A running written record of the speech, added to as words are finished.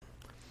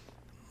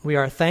We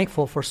are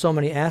thankful for so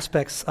many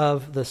aspects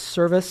of the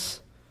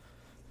service.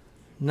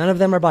 None of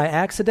them are by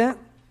accident.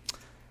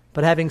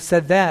 But having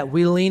said that,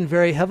 we lean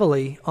very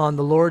heavily on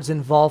the Lord's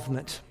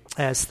involvement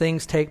as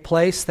things take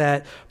place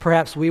that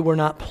perhaps we were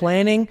not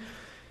planning.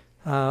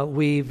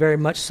 We very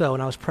much so.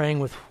 And I was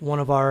praying with one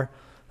of our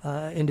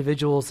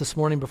individuals this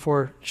morning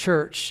before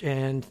church,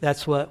 and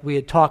that's what we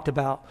had talked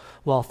about.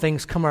 While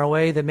things come our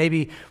way that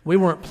maybe we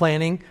weren't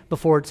planning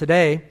before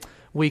today,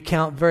 we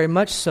count very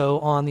much so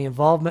on the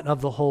involvement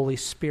of the Holy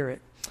Spirit.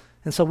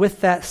 And so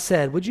with that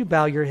said, would you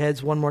bow your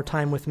heads one more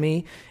time with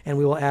me, and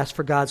we will ask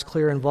for God's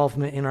clear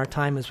involvement in our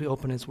time as we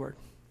open His Word.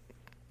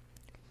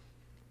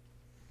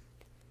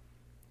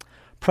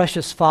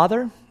 Precious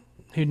Father,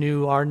 who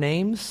knew our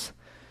names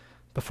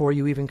before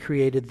you even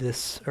created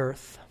this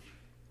earth,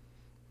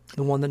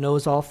 the one that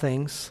knows all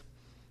things,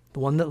 the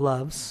one that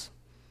loves,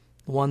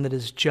 the one that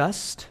is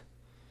just,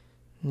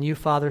 and you,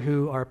 Father,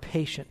 who are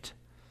patient.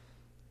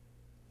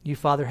 You,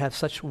 Father, have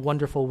such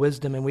wonderful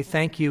wisdom, and we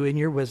thank you in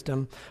your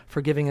wisdom for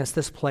giving us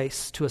this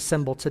place to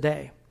assemble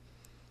today.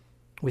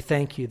 We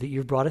thank you that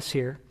you've brought us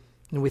here,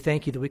 and we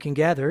thank you that we can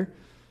gather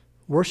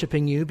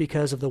worshiping you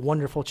because of the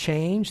wonderful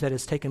change that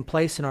has taken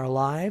place in our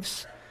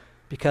lives,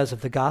 because of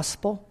the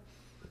gospel,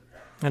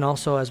 and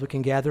also as we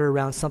can gather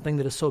around something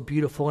that is so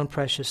beautiful and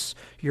precious,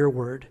 your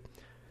word.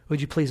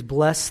 Would you please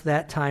bless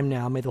that time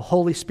now? May the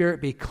Holy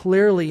Spirit be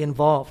clearly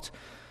involved,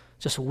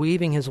 just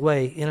weaving his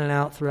way in and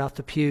out throughout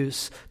the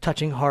pews,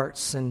 touching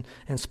hearts and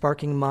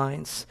sparking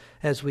minds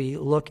as we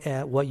look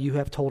at what you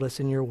have told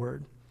us in your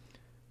word.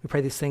 We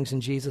pray these things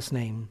in Jesus'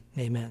 name.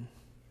 Amen.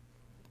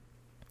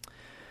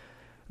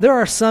 There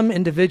are some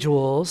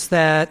individuals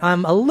that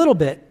I'm a little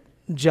bit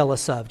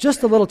jealous of,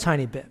 just a little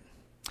tiny bit.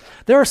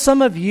 There are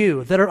some of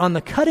you that are on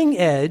the cutting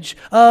edge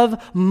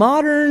of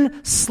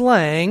modern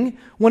slang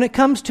when it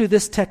comes to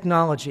this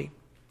technology.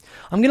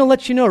 I'm going to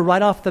let you know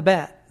right off the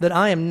bat that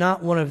I am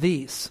not one of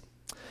these.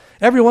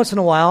 Every once in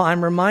a while,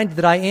 I'm reminded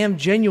that I am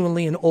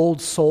genuinely an old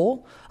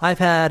soul. I've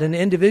had an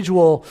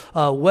individual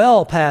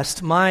well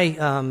past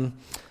my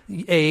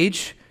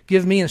age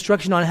give me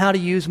instruction on how to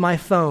use my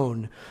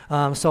phone.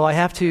 So I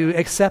have to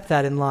accept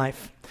that in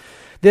life.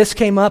 This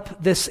came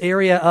up, this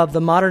area of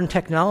the modern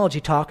technology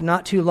talk,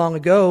 not too long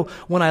ago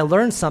when I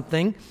learned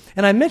something.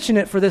 And I mention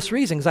it for this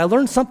reason, because I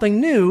learned something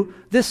new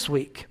this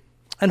week.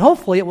 And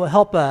hopefully it will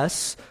help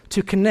us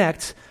to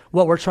connect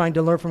what we're trying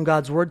to learn from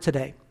God's Word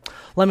today.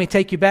 Let me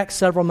take you back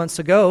several months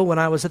ago when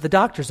I was at the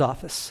doctor's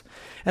office.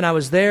 And I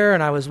was there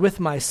and I was with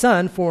my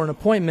son for an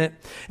appointment.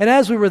 And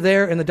as we were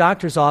there in the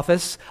doctor's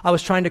office, I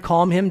was trying to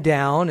calm him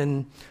down.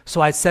 And so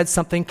I said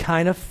something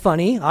kind of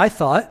funny, I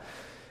thought.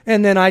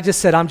 And then I just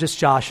said, I'm just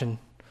joshing,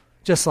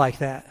 just like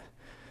that.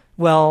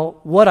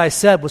 Well, what I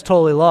said was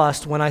totally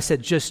lost when I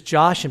said just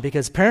joshing,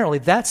 because apparently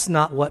that's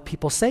not what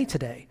people say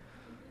today.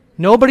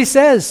 Nobody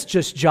says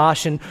just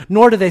joshing,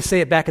 nor do they say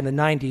it back in the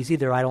 90s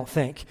either, I don't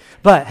think.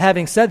 But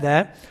having said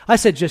that, I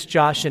said just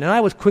joshing, and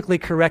I was quickly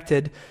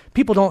corrected.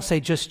 People don't say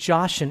just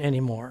joshing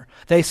anymore.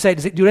 They say,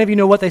 do any of you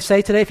know what they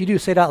say today? If you do,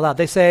 say it out loud.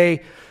 They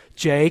say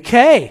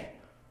JK.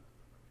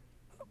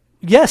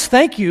 Yes,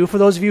 thank you for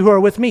those of you who are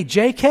with me.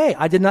 JK.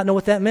 I did not know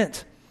what that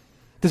meant.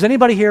 Does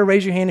anybody here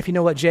raise your hand if you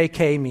know what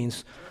JK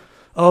means?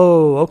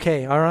 Oh,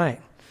 okay, all right.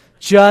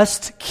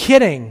 Just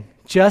kidding,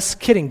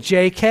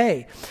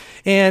 JK.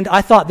 And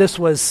I thought this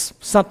was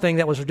something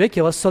that was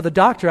ridiculous, so the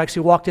doctor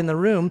actually walked in the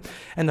room,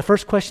 and the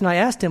first question I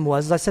asked him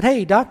was, I said,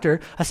 hey,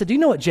 doctor, I said, do you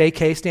know what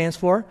JK stands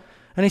for?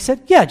 And he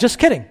said, yeah, just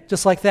kidding,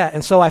 just like that.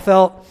 And so I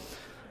felt,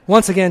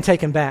 once again,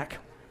 taken back.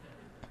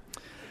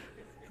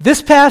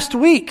 This past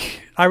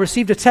week, I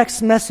received a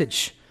text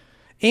message,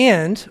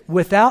 and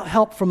without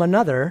help from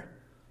another,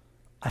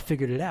 I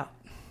figured it out.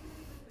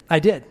 I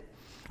did.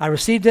 I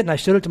received it, and I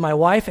showed it to my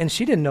wife, and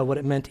she didn't know what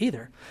it meant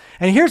either.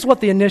 And here's what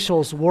the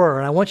initials were,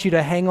 and I want you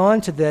to hang on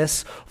to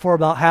this for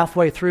about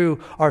halfway through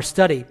our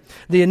study.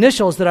 The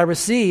initials that I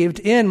received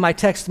in my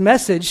text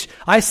message,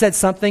 I said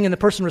something, and the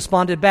person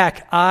responded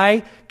back,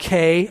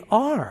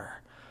 IKR.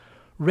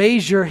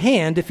 Raise your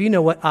hand if you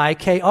know what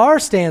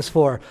IKR stands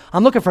for.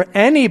 I'm looking for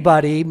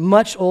anybody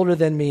much older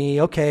than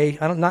me. Okay,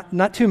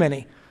 not too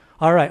many.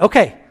 All right,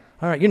 okay.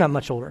 All right, you're not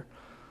much older.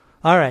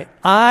 All right,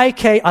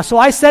 so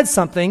I said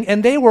something,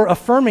 and they were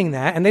affirming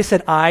that, and they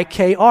said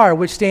IKR,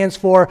 which stands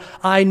for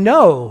I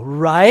know,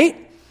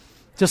 right?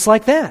 Just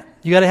like that.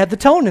 You got to have the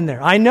tone in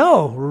there. I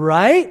know,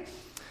 right?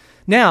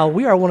 Now,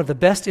 we are one of the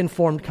best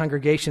informed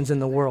congregations in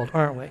the world,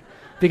 aren't we?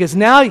 Because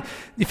now,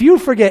 if you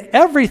forget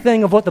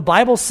everything of what the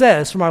Bible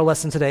says from our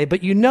lesson today,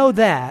 but you know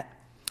that,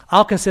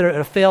 I'll consider it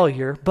a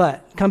failure,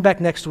 but come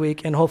back next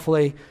week, and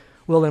hopefully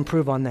we'll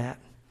improve on that.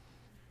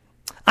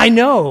 I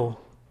know,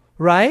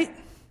 right?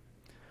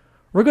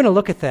 We're going to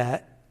look at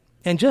that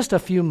in just a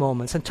few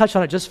moments and touch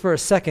on it just for a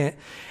second.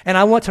 And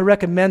I want to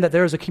recommend that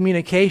there is a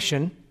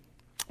communication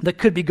that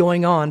could be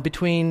going on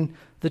between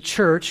the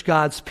church,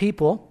 God's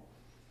people,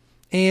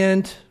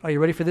 and, are you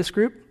ready for this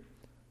group?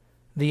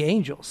 The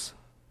angels.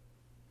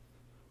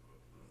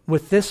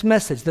 With this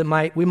message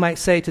that we might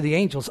say to the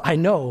angels, I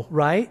know,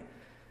 right?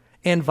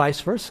 And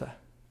vice versa.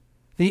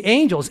 The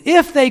angels,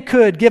 if they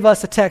could give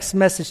us a text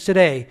message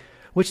today,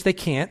 which they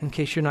can't, in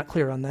case you're not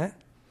clear on that,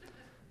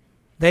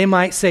 they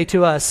might say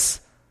to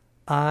us,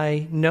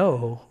 I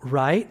know,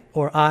 right?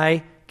 Or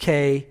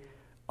I-K-R.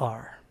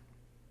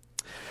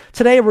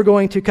 Today we're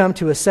going to come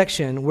to a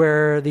section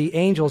where the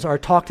angels are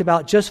talked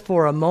about just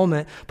for a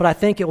moment, but I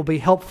think it will be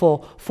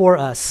helpful for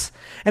us.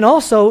 And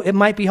also, it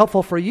might be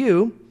helpful for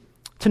you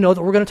to know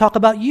that we're going to talk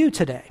about you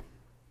today.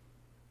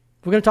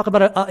 We're going to talk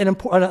about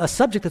a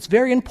subject that's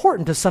very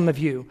important to some of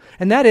you,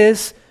 and that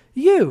is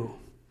you.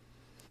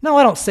 Now,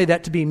 I don't say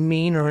that to be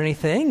mean or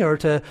anything, or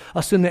to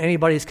assume that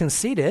anybody's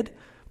conceited,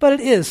 but it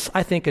is,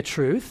 I think, a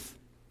truth.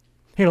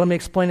 Here, let me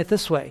explain it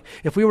this way.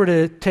 If I were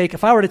to take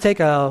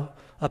a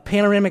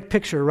panoramic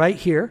picture right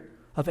here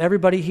of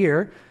everybody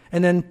here,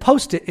 and then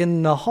post it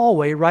in the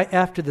hallway right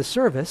after the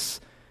service,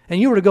 and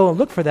you were to go and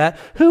look for that,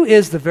 who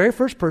is the very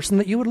first person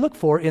that you would look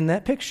for in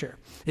that picture?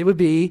 It would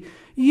be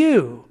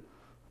you.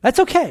 That's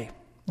okay.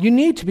 You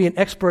need to be an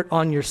expert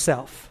on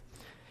yourself.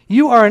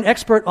 You are an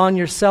expert on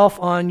yourself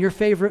on your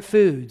favorite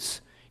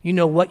foods. You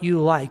know what you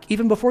like,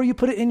 even before you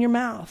put it in your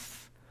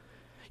mouth.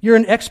 You're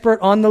an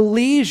expert on the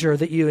leisure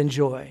that you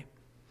enjoy.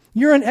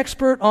 You're an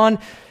expert on,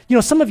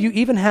 some of you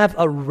even have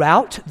a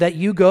route that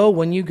you go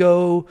when you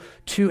go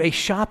to a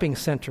shopping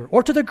center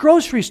or to the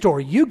grocery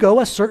store. You go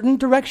a certain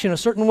direction, a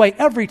certain way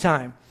every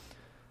time.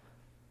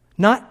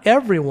 Not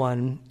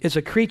everyone is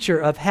a creature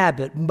of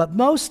habit, but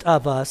most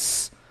of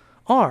us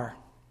are.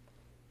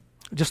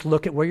 Just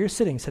look at where you're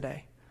sitting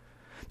today.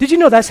 Did you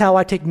know that's how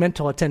I take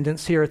mental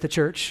attendance here at the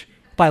church?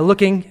 By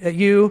looking at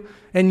you,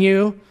 and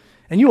you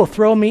will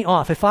throw me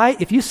off.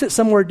 If you sit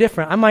somewhere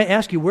different, I might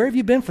ask you, where have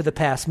you been for the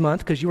past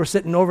month? Because you were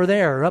sitting over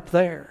there or up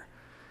there.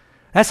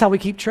 That's how we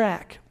keep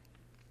track.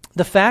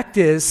 The fact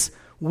is,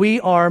 we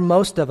are,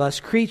 most of us,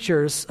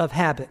 creatures of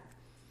habit.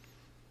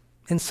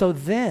 And so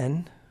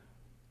then,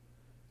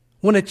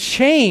 when a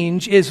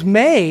change is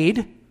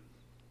made,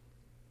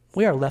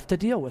 we are left to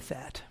deal with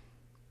that.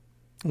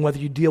 And whether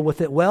you deal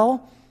with it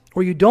well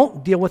or you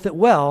don't deal with it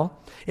well,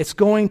 it's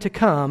going to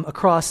come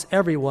across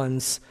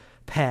everyone's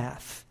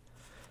path.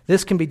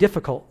 This can be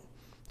difficult,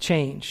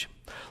 change.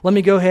 Let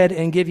me go ahead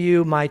and give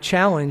you my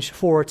challenge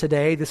for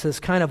today. This is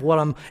kind of what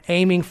I'm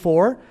aiming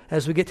for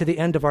as we get to the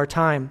end of our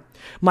time.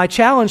 My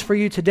challenge for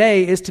you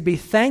today is to be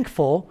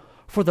thankful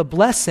for the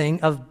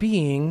blessing of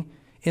being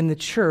in the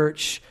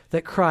church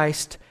that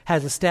Christ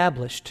has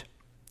established.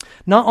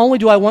 Not only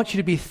do I want you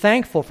to be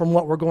thankful from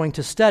what we're going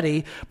to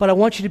study, but I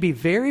want you to be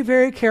very,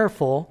 very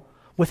careful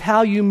with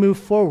how you move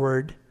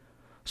forward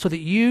so that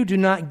you do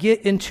not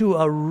get into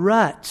a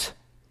rut.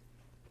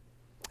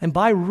 And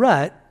by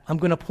rut, I'm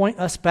going to point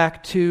us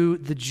back to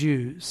the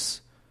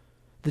Jews.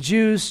 The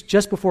Jews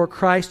just before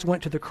Christ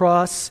went to the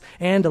cross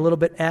and a little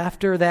bit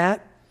after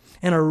that,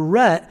 and a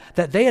rut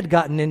that they had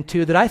gotten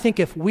into that I think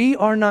if we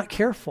are not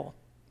careful,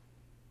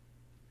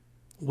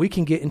 we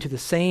can get into the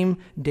same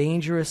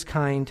dangerous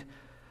kind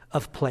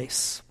of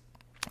place.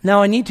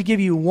 Now, I need to give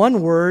you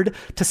one word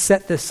to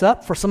set this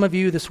up. For some of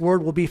you, this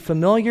word will be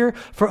familiar.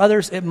 For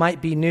others, it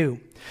might be new.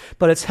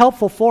 But it's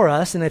helpful for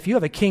us, and if you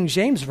have a King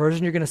James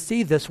Version, you're going to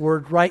see this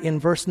word right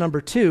in verse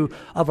number 2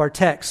 of our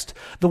text.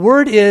 The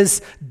word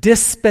is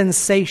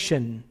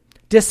dispensation.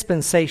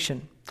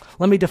 Dispensation.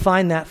 Let me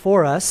define that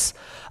for us.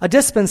 A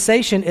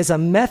dispensation is a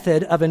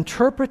method of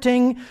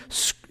interpreting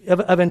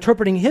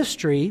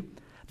history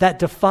that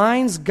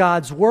defines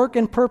God's work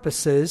and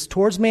purposes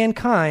towards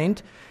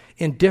mankind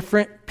in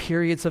different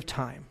periods of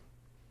time.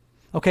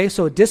 Okay,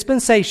 so a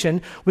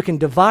dispensation, we can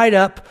divide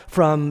up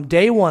from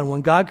day one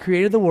when God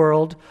created the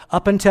world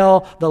up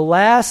until the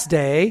last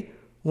day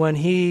when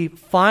he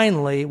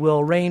finally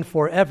will reign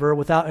forever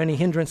without any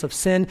hindrance of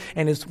sin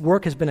and his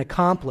work has been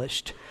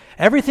accomplished.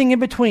 Everything in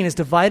between is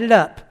divided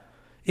up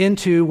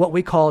into what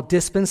we call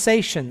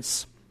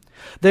dispensations.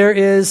 There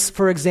is,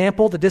 for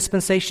example, the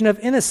dispensation of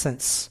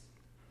innocence.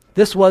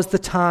 This was the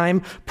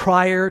time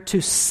prior to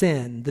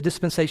sin, the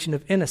dispensation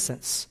of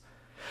innocence.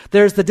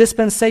 There's the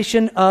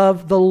dispensation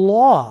of the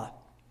law,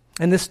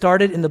 and this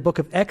started in the book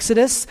of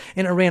Exodus,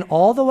 and it ran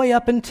all the way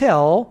up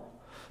until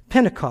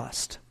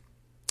Pentecost.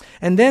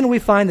 And then we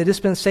find the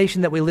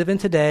dispensation that we live in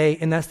today,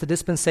 and that's the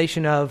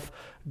dispensation of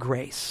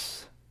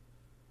grace.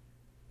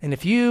 And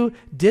if you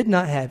did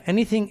not have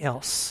anything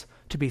else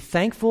to be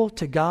thankful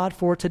to God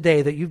for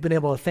today that you've been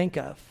able to think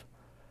of,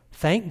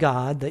 thank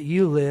God that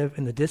you live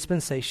in the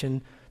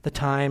dispensation, the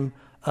time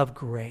of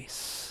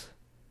grace,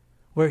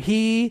 where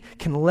he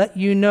can let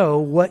you know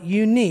what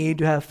you need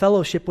to have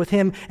fellowship with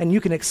him, and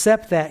you can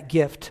accept that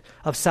gift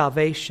of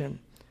salvation.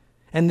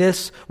 And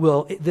this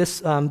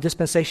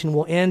dispensation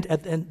will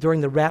end during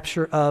the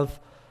rapture of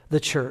the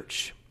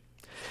church.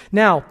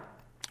 Now,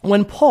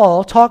 when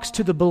Paul talks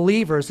to the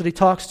believers that he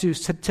talks to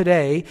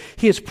today,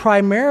 he is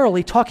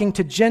primarily talking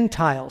to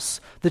Gentiles,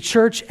 the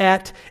church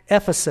at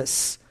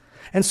Ephesus.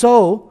 And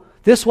so,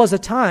 this was a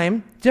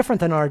time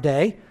different than our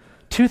day.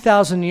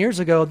 2,000 years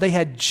ago, they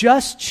had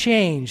just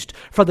changed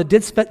from the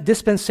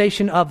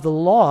dispensation of the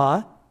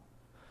law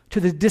to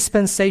the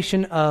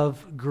dispensation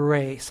of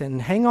grace.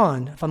 And hang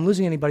on, if I'm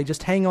losing anybody,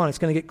 just hang on. It's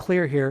going to get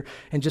clear here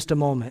in just a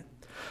moment.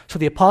 So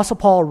the Apostle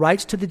Paul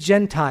writes to the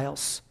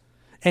Gentiles,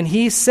 and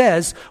he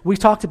says, we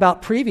talked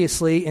about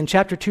previously in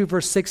chapter 2,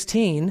 verse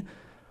 16,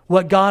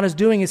 what God is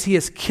doing is he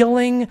is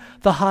killing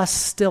the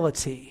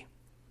hostility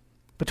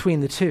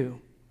between the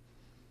two.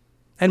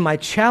 And my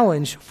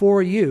challenge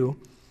for you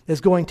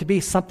is going to be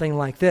something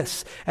like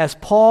this. As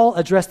Paul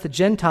addressed the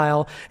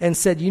Gentile and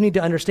said, you need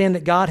to understand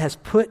that God has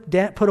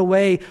put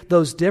away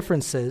those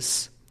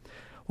differences,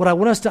 what I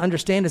want us to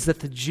understand is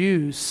that the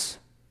Jews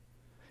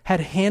had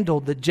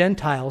handled the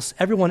Gentiles,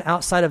 everyone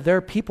outside of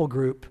their people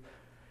group,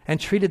 and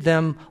treated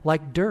them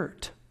like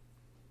dirt.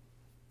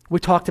 We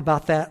talked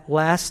about that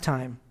last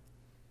time.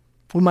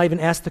 We might even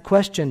ask the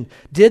question,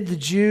 did the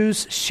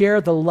Jews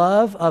share the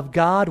love of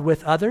God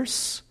with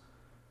others?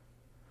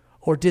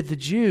 Or did the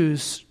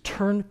Jews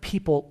turn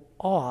people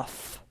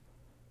off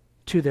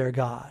to their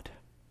God?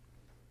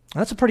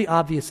 That's a pretty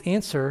obvious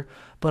answer,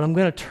 but I'm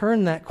going to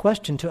turn that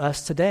question to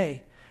us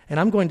today. And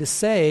I'm going to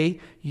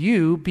say,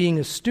 you being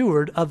a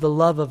steward of the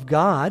love of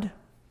God,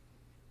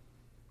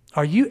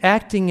 are you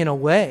acting in a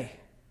way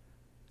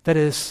that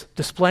is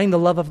displaying the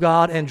love of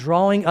God and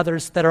drawing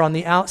others that are on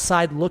the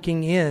outside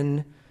looking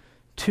in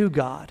to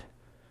God,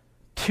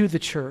 to the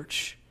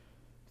church,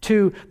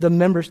 to the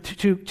members,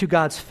 to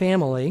God's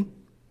family?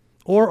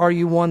 Or are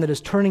you one that is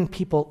turning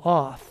people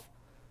off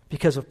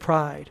because of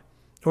pride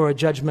or a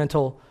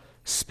judgmental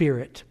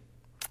spirit?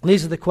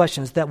 These are the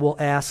questions that we'll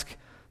ask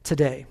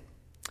today.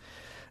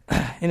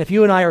 And if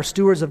you and I are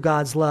stewards of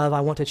God's love, I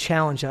want to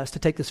challenge us to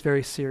take this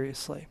very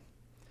seriously.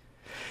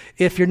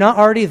 If you're not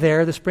already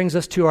there, this brings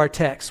us to our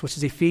text, which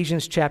is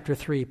Ephesians chapter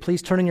 3.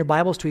 Please turn in your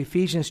Bibles to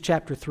Ephesians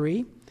chapter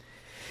 3.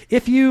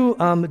 If you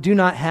do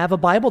not have a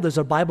Bible, there's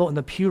a Bible in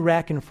the pew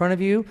rack in front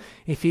of you.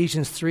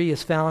 Ephesians 3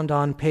 is found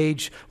on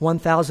page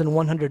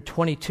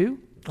 1122.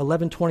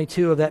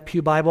 1122 of that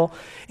pew Bible.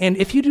 And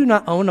if you do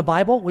not own a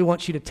Bible, we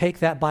want you to take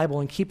that Bible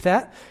and keep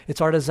that. It's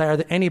our desire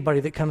that anybody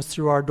that comes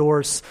through our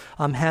doors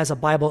has a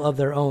Bible of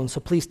their own. So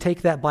please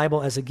take that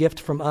Bible as a gift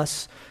from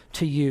us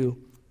to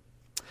you.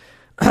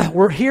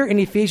 We're here in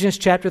Ephesians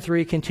chapter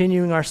 3,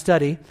 continuing our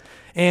study,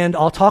 and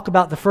I'll talk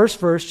about the first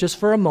verse just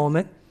for a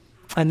moment,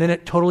 and then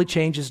it totally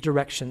changes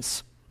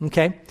directions.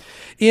 Okay?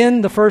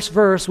 In the first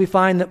verse, we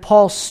find that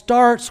Paul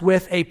starts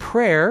with a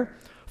prayer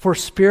for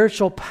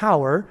spiritual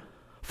power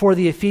for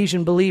the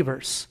Ephesian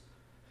believers.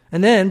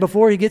 And then,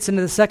 before he gets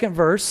into the second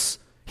verse,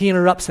 he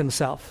interrupts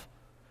himself.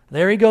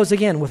 There he goes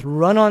again with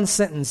run-on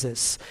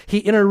sentences. He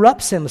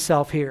interrupts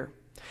himself here.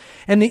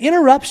 And the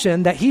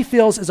interruption that he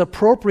feels is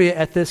appropriate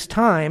at this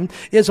time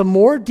is a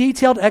more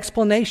detailed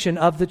explanation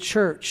of the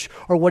church,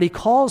 or what he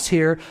calls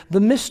here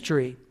the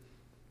mystery.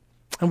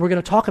 And we're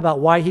going to talk about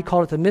why he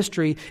called it the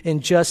mystery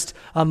in just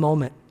a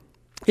moment.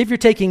 If you're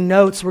taking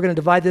notes, we're going to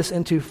divide this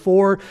into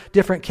 4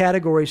 different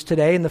categories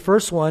today. And the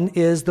first one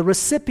is the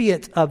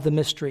recipient of the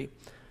mystery.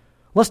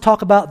 Let's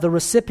talk about the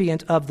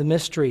recipient of the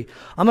mystery.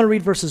 I'm going to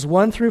read verses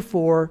 1 through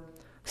 4,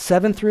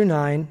 7 through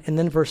 9, and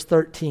then verse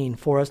 13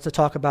 for us to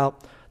talk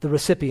about the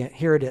recipient.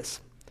 Here it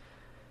is.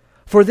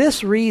 For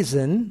this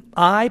reason,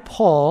 I,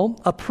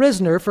 Paul, a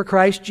prisoner for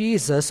Christ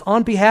Jesus,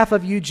 on behalf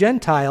of you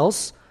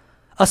Gentiles,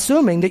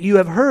 assuming that you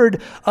have heard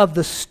of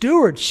the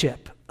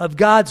stewardship of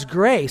God's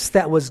grace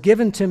that was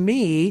given to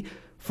me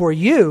for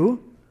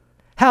you,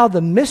 how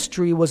the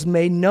mystery was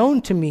made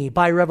known to me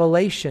by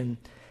revelation,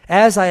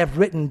 as I have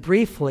written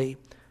briefly.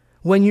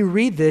 When you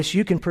read this,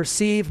 you can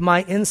perceive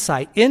my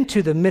insight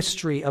into the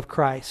mystery of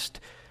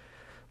Christ.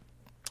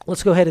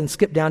 Let's go ahead and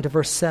skip down to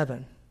verse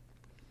 7.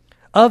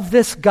 Of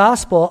this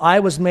gospel I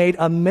was made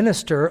a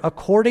minister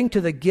according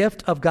to the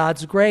gift of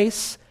God's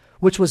grace,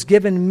 which was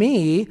given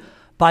me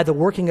by the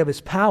working of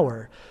his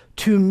power.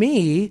 To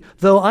me,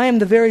 though I am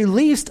the very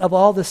least of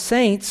all the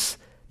saints,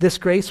 this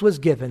grace was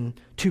given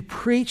to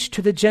preach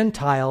to the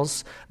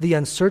Gentiles the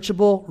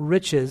unsearchable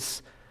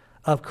riches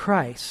of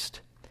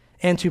Christ,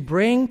 and to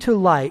bring to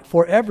light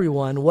for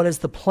everyone what is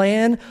the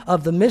plan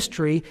of the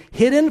mystery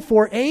hidden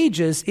for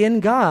ages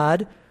in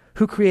God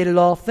who created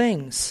all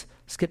things.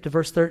 Skip to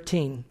verse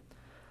 13.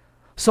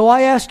 So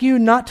I ask you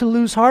not to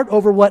lose heart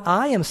over what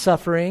I am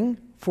suffering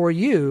for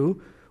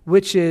you,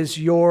 which is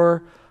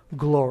your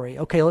glory.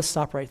 Okay, let's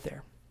stop right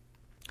there.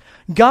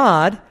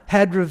 God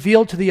had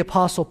revealed to the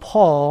Apostle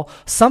Paul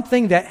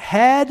something that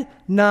had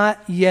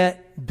not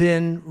yet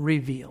been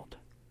revealed.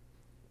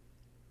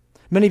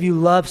 Many of you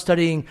love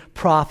studying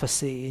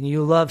prophecy, and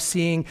you love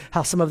seeing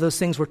how some of those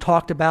things were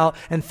talked about,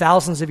 and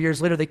thousands of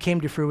years later they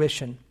came to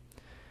fruition.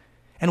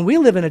 And we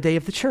live in a day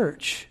of the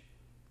church.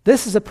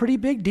 This is a pretty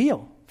big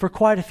deal for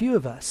quite a few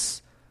of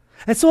us.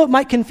 And so it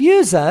might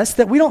confuse us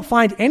that we don't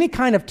find any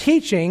kind of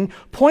teaching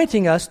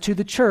pointing us to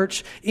the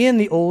church in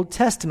the Old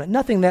Testament.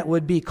 Nothing that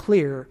would be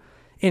clear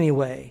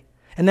anyway.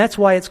 And that's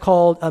why it's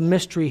called a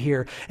mystery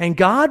here. And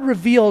God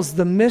reveals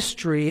the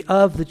mystery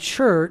of the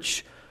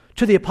church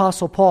to the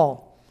Apostle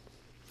Paul.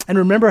 And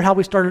remember how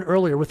we started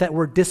earlier with that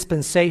word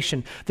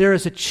dispensation. There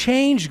is a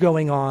change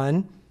going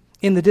on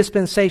in the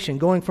dispensation,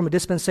 going from a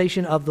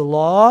dispensation of the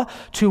law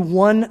to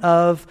one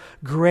of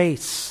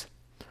grace.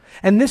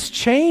 And this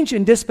change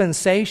in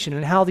dispensation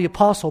and how the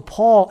Apostle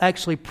Paul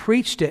actually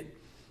preached it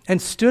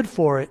and stood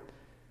for it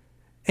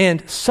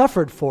and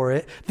suffered for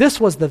it, this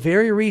was the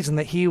very reason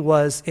that he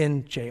was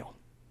in jail.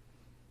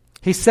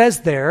 He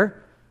says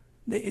there,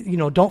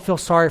 don't feel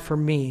sorry for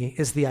me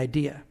is the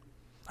idea.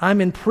 I'm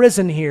in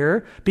prison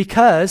here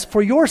because,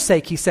 for your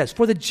sake, he says,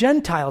 for the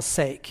Gentiles'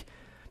 sake.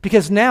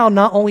 Because now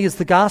not only is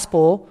the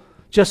gospel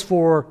just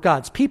for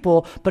God's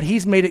people, but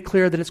he's made it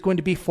clear that it's going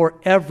to be for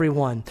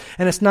everyone.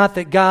 And it's not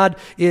that God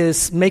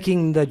is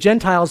making the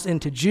Gentiles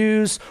into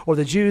Jews or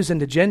the Jews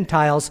into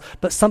Gentiles,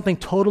 but something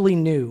totally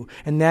new,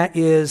 and that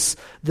is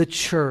the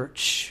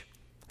church.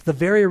 The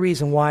very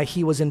reason why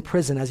he was in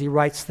prison as he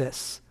writes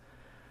this.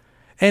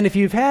 And if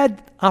you've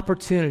had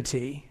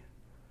opportunity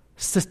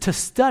to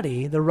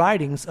study the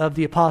writings of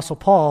the Apostle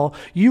Paul,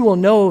 you will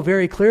know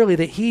very clearly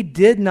that he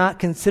did not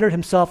consider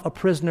himself a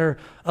prisoner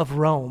of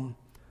Rome.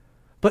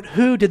 But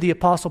who did the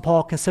Apostle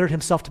Paul consider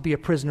himself to be a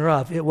prisoner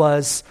of? It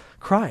was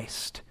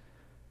Christ.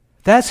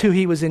 That's who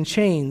he was in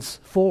chains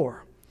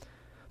for.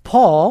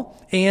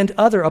 Paul and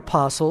other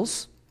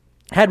apostles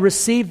had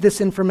received this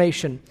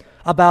information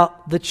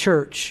about the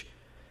church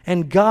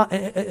and God,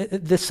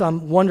 this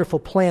wonderful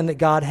plan that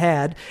God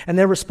had, and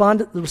they're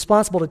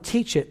responsible to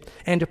teach it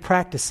and to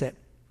practice it.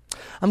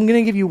 I'm going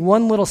to give you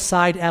one little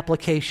side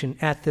application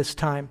at this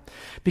time,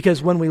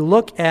 because when we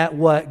look at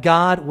what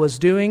God was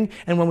doing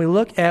and when we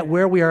look at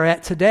where we are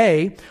at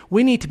today,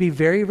 we need to be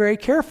very, very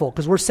careful,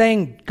 because we're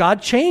saying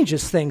God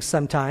changes things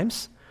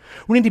sometimes.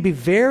 We need to be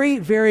very,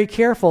 very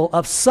careful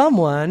of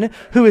someone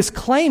who is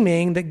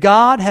claiming that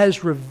God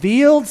has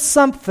revealed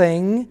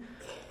something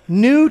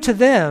new to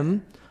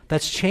them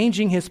that's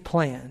changing his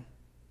plan.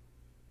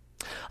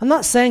 I'm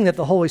not saying that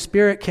the Holy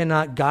Spirit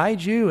cannot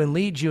guide you and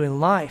lead you in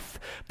life,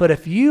 but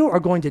if you are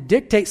going to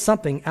dictate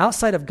something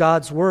outside of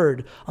God's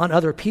word on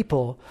other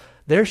people,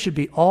 there should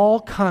be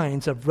all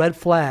kinds of red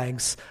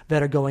flags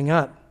that are going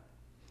up.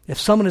 If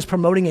someone is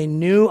promoting a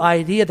new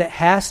idea that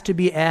has to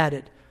be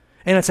added,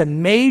 and it's a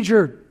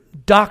major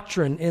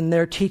doctrine in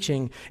their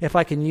teaching, if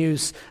I can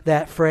use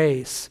that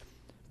phrase,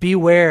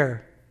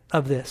 beware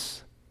of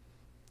this.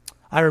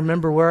 I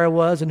remember where I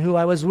was and who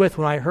I was with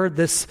when I heard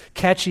this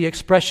catchy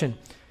expression.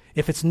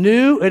 If it's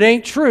new, it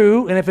ain't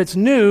true, and if it's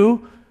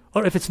new,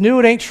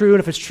 it ain't true, and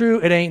if it's true,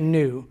 it ain't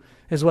new,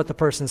 is what the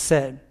person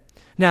said.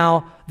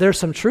 Now, there's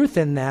some truth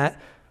in that,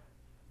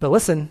 but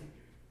listen,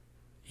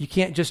 you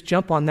can't just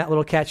jump on that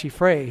little catchy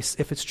phrase.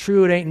 If it's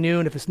true, it ain't new,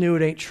 and if it's new,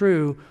 it ain't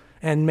true,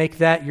 and make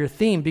that your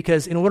theme,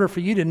 because in order for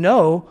you to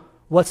know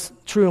what's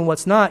true and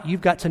what's not, you've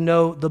got to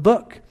know the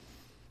book.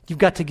 You've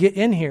got to get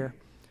in here.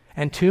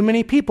 And too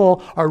many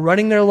people are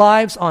running their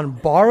lives on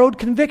borrowed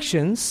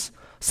convictions,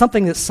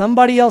 something that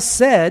somebody else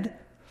said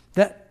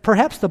that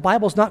perhaps the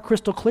Bible's not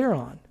crystal clear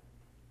on.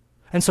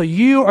 And so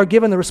you are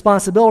given the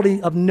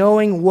responsibility of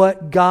knowing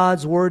what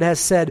God's word has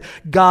said.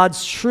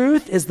 God's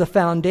truth is the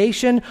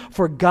foundation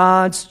for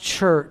God's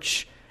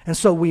church. And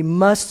so we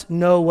must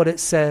know what it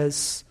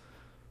says.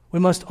 We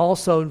must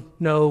also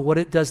know what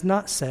it does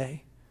not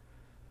say.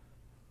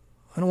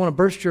 I don't want to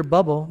burst your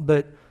bubble,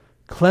 but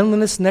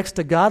cleanliness next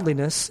to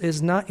godliness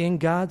is not in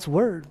God's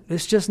word.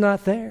 It's just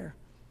not there.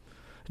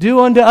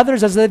 Do unto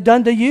others as they've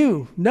done to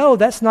you. No,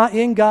 that's not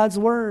in God's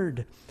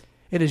word.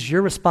 It is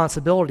your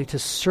responsibility to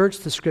search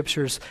the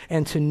scriptures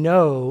and to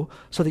know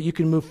so that you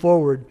can move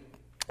forward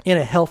in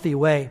a healthy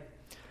way.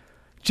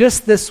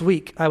 Just this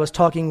week, I was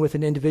talking with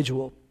an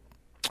individual,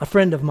 a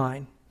friend of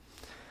mine,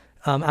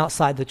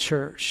 outside the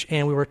church,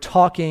 and we were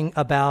talking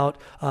about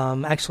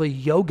actually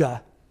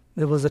yoga.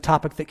 It was a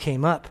topic that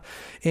came up.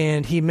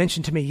 And he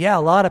mentioned to me, a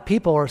lot of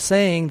people are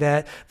saying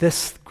that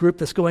this group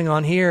that's going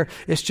on here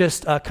is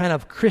just a kind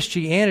of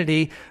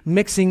Christianity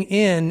mixing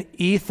in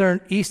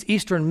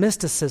Eastern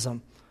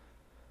mysticism.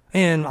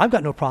 And I've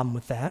got no problem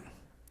with that.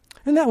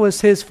 And that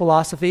was his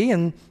philosophy,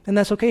 and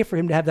that's okay for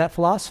him to have that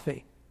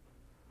philosophy.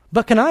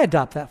 But can I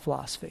adopt that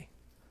philosophy?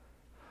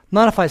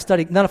 Not if I've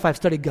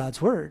studied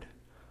God's word.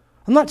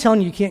 I'm not telling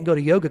you can't go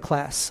to yoga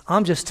class.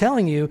 I'm just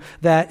telling you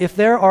that if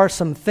there are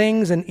some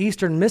things in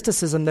Eastern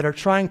mysticism that are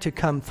trying to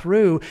come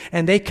through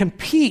and they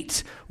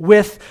compete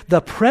with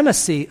the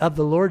primacy of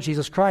the Lord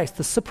Jesus Christ,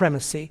 the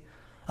supremacy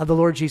of the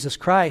Lord Jesus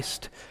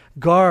Christ,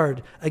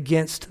 guard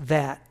against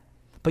that.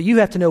 But you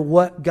have to know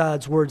what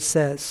God's word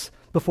says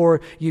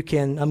before you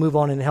can move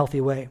on in a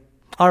healthy way.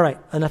 All right,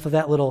 enough of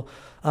that little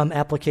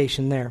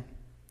application there.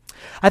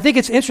 I think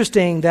it's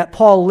interesting that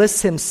Paul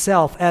lists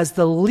himself as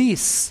the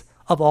least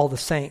of all the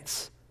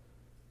saints.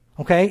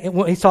 Okay?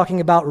 He's talking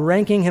about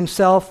ranking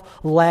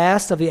himself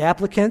last of the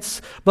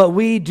applicants, but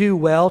we do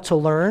well to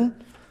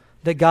learn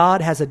that God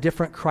has a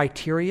different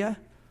criteria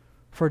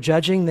for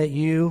judging that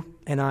you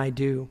and I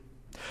do.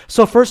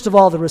 So first of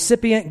all, the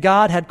recipient,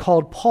 God had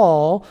called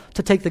Paul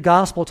to take the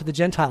gospel to the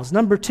Gentiles.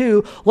 Number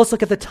two, let's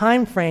look at the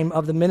time frame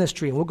of the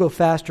ministry, and we'll go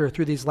faster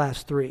through these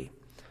last three.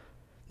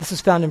 This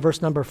is found in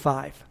verse number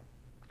 5.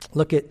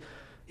 Look at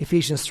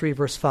Ephesians 3,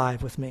 verse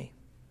 5 with me.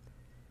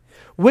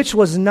 which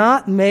was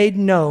not made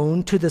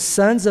known to the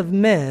sons of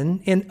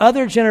men in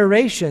other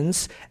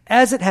generations,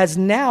 as it has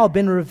now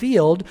been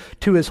revealed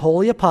to his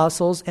holy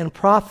apostles and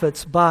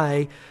prophets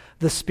by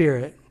the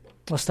Spirit.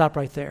 I'll stop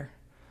right there.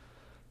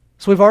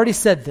 So we've already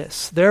said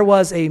this. There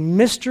was a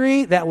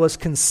mystery that was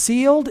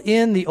concealed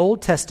in the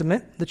Old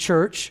Testament, the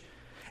church,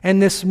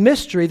 and this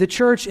mystery, the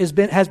church, has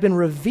been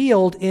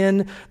revealed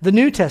in the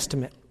New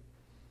Testament.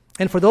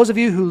 And for those of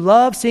you who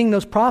love seeing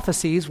those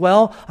prophecies,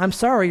 well, I'm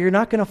sorry, you're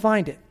not going to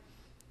find it.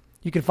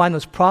 You can find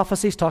those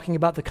prophecies talking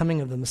about the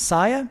coming of the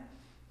Messiah.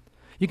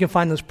 You can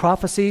find those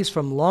prophecies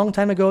from a long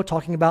time ago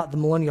talking about the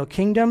millennial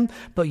kingdom,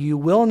 but you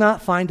will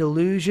not find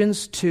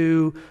allusions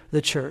to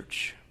the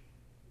church.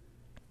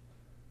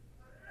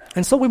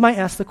 And so we might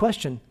ask the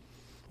question,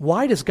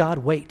 why does God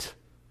wait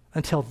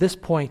until this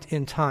point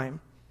in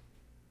time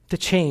to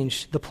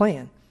change the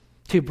plan,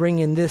 to bring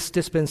in this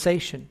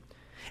dispensation?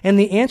 And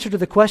the answer to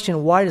the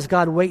question, why does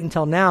God wait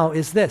until now,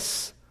 is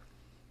this.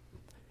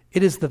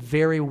 It is the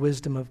very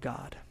wisdom of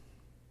God.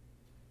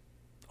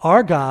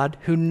 Our God,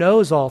 who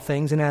knows all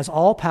things and has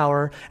all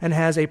power and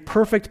has a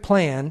perfect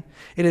plan,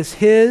 it is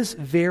his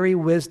very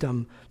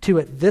wisdom to,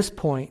 at this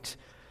point,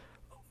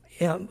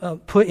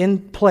 put in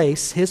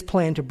place his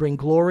plan to bring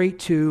glory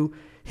to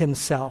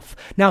himself.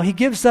 Now, he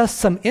gives us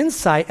some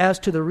insight as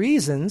to the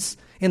reasons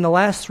in the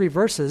last 3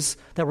 verses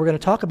that we're going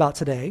to talk about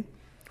today.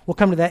 We'll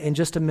come to that in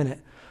just a minute.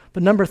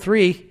 But number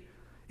 3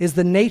 is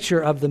the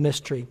nature of the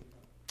mystery.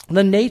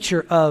 The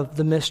nature of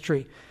the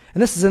mystery.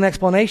 And this is an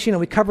explanation,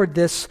 and we covered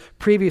this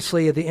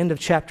previously at the end of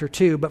chapter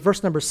 2. But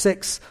verse number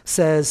 6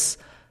 says,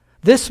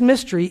 "This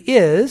mystery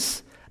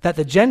is that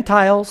the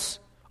Gentiles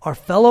are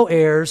fellow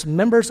heirs,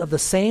 members of the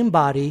same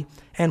body,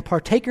 and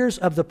partakers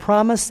of the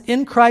promise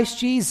in Christ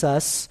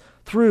Jesus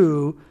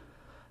through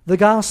the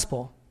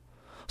gospel."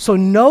 So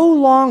no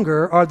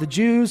longer are the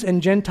Jews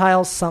and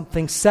Gentiles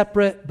something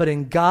separate, but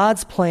in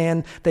God's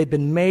plan, they've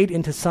been made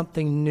into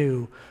something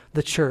new,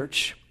 the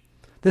church.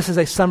 This is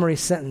a summary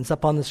sentence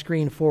up on the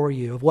screen for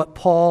you of what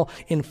Paul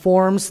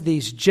informs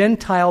these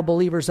Gentile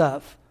believers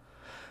of.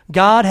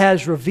 God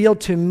has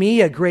revealed to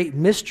me a great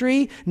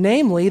mystery,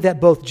 namely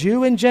that both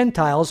Jew and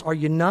Gentiles are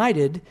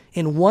united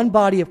in one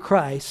body of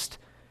Christ,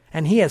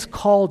 and he has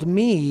called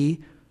me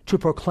to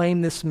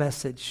proclaim this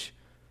message.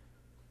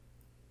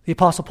 The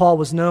Apostle Paul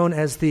was known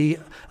as the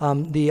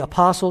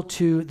apostle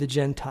to the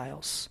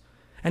Gentiles,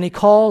 and he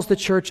calls the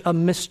church a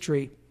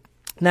mystery.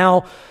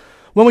 Now,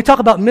 when we talk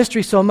about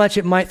mystery so much,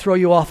 it might throw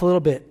you off a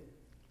little bit.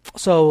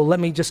 So let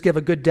me just give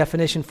a good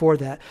definition for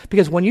that.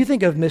 Because when you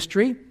think of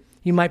mystery,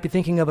 you might be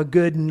thinking of a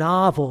good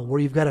novel where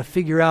you've got to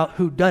figure out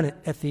who done it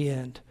at the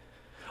end.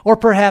 Or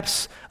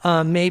perhaps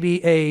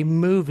maybe a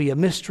movie, a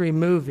mystery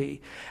movie.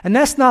 And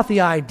that's not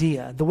the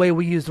idea, the way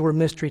we use the word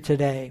mystery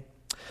today.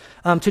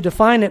 To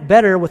define it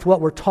better with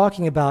what we're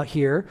talking about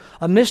here,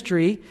 a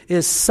mystery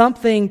is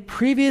something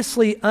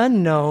previously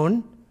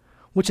unknown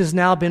which has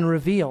now been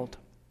revealed.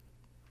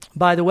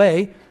 By the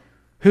way,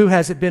 who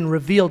has it been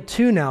revealed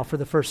to now for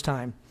the first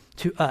time?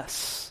 To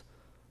us,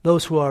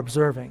 those who are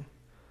observing.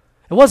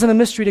 It wasn't a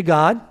mystery to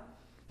God.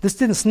 This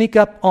didn't sneak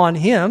up on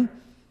him,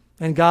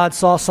 and God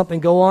saw something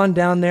go on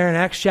down there in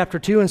Acts chapter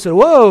 2 and said,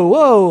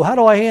 whoa, how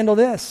do I handle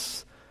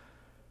this?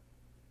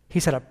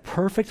 He's had a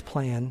perfect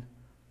plan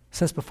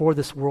since before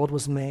this world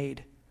was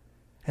made.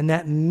 And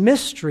that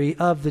mystery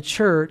of the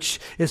church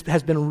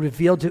has been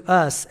revealed to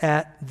us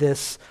at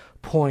this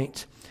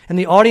point. And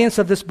the audience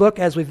of this book,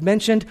 as we've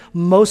mentioned,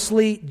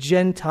 mostly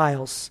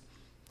Gentiles.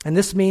 And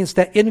this means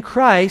that in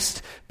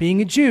Christ,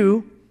 being a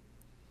Jew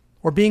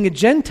or being a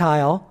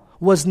Gentile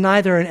was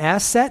neither an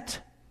asset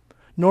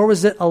nor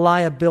was it a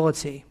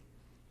liability.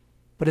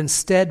 But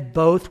instead,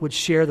 both would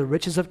share the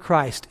riches of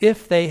Christ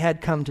if they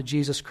had come to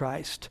Jesus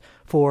Christ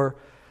for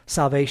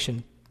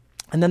salvation.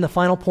 And then the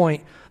final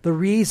point, the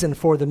reason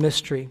for the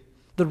mystery.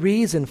 The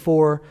reason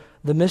for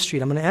the mystery.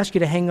 And I'm going to ask you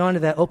to hang on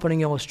to that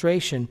opening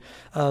illustration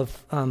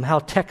of how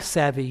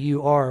tech-savvy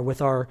you are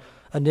with our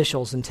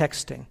initials and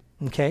texting.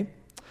 Okay?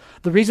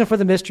 The reason for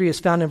the mystery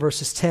is found in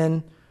verses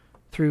 10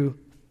 through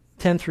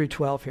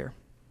 12 here,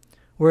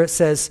 where it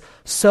says,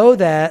 "So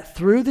that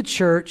through the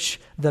church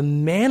the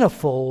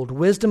manifold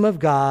wisdom of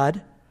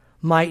God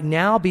might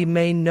now be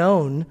made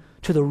known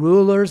to the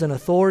rulers and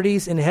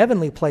authorities in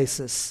heavenly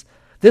places.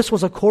 This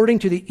was according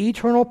to the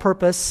eternal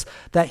purpose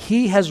that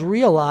he has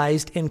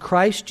realized in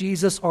Christ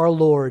Jesus our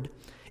Lord,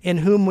 in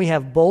whom we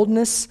have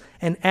boldness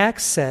and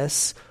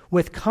access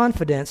with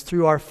confidence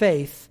through our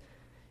faith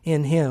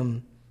in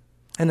him."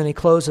 And then he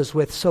closes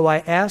with, "So I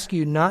ask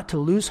you not to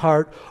lose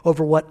heart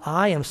over what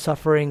I am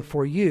suffering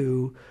for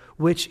you,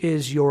 which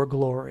is your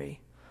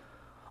glory."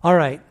 All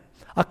right.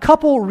 A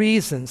couple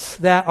reasons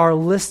that are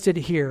listed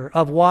here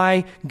of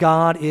why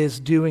God is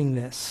doing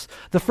this.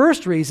 The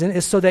first reason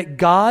is so that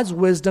God's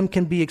wisdom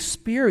can be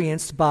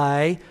experienced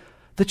by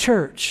the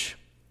church.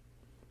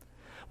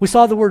 We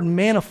saw the word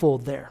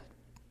manifold there.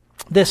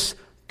 This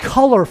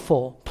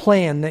colorful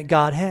plan that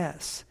God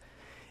has.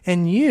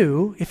 And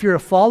you, if you're a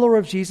follower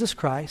of Jesus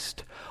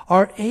Christ,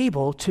 are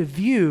able to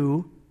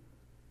view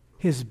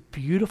his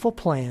beautiful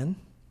plan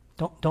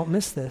Don't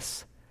miss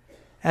this.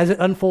 As it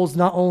unfolds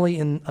not only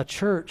in a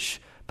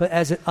church, but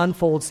as it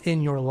unfolds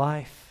in your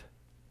life.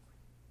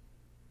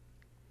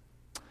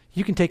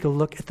 You can take a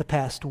look at the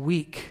past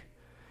week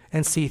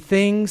and see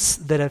things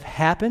that have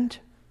happened,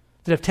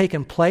 that have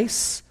taken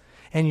place,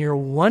 and you're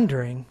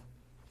wondering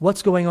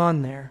what's going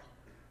on there.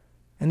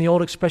 And the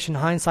old expression,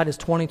 hindsight is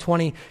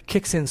 20/20,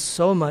 kicks in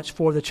so much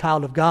for the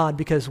child of God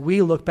because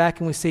we look back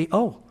and we see,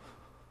 oh,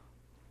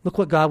 look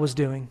what God was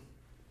doing.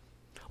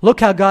 Look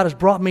how God has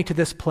brought me to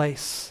this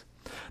place.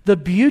 The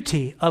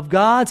beauty of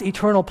God's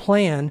eternal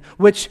plan,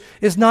 which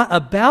is not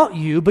about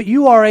you, but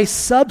you are a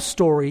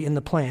sub-story in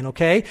the plan,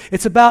 okay?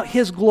 It's about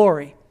His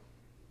glory.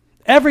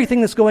 Everything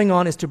that's going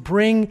on is to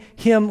bring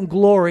Him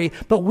glory,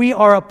 but we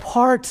are a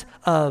part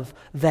of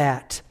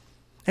that.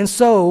 And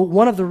so,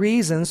 one of the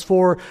reasons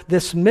for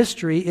this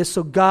mystery is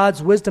so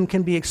God's wisdom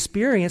can be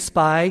experienced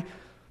by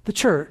the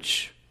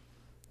church,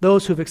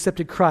 those who have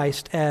accepted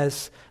Christ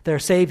as their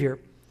Savior.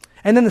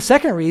 And then the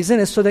second reason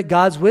is so that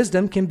God's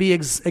wisdom can be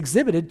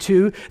exhibited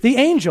to the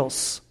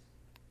angels.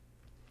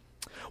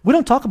 We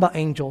don't talk about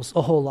angels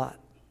a whole lot,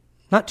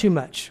 not too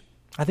much.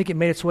 I think it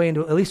made its way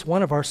into at least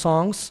one of our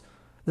songs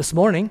this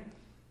morning.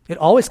 It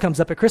always comes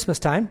up at Christmas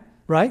time,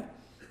 right?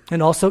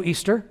 And also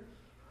Easter.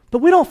 But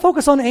we don't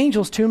focus on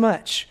angels too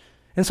much.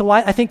 And so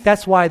I think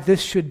that's why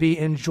this should be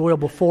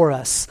enjoyable for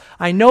us.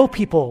 I know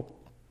people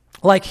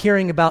like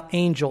hearing about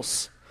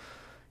angels.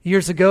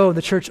 Years ago, in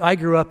the church I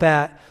grew up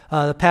at,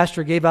 the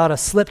pastor gave out a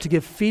slip to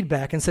give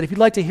feedback and said, if you'd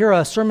like to hear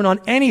a sermon on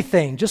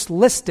anything, just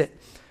list it.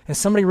 And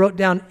somebody wrote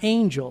down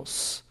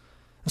angels.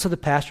 And so the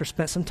pastor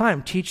spent some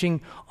time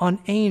teaching on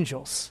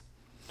angels.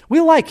 We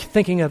like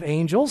thinking of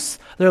angels.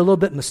 They're a little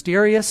bit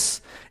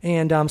mysterious,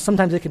 and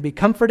sometimes it can be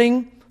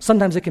comforting.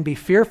 Sometimes it can be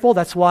fearful.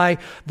 That's why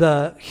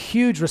the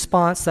huge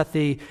response that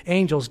the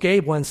angels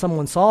gave when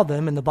someone saw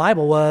them in the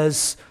Bible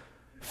was,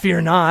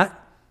 fear not,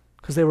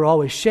 because they were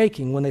always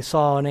shaking when they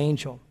saw an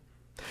angel.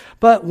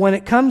 But when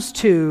it comes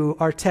to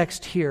our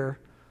text here,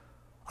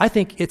 I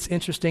think it's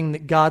interesting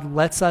that God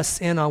lets us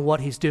in on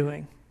what He's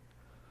doing.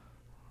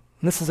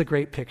 And this is a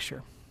great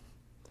picture.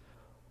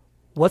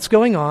 What's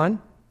going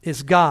on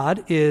is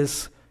God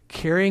is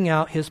carrying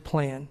out His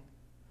plan,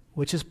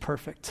 which is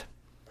perfect,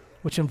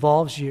 which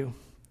involves you.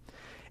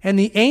 And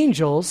the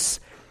angels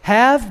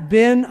have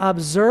been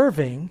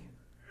observing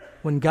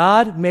when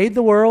God made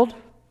the world,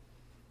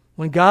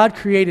 when God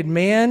created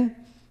man,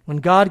 when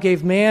God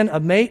gave man a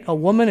mate, a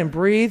woman, and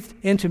breathed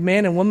into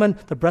man and woman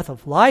the breath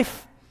of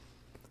life.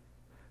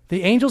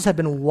 The angels have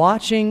been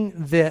watching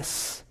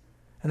this,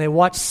 and they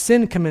watched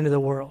sin come into the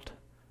world.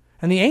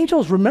 And the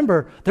angels,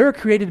 remember, they're a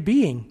created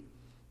being.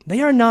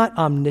 They are not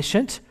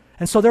omniscient,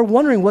 and so they're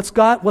wondering what's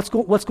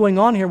going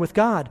on here with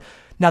God.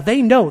 Now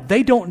they know,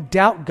 they don't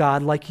doubt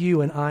God like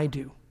you and I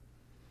do.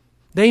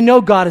 They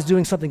know God is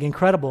doing something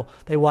incredible.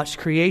 They watched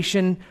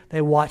creation,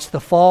 they watched the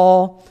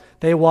fall,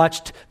 they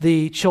watched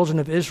the children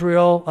of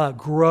Israel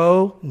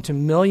grow into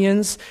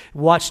millions,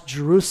 watched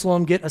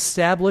Jerusalem get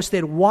established. They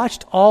had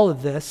watched all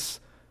of this.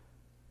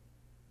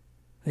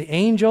 The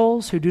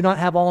angels who do not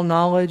have all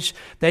knowledge,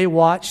 they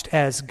watched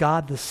as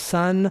God the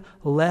Son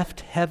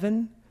left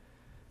heaven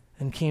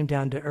and came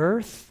down to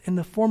earth in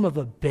the form of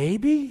a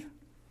baby.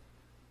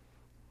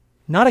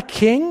 Not a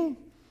king,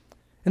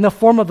 in the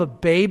form of a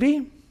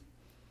baby.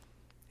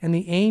 And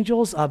the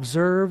angels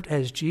observed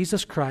as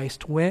Jesus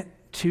Christ went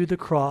to the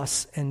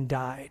cross and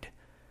died.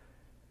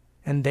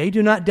 And they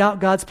do not doubt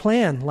God's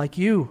plan like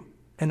you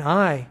and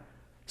I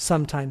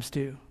sometimes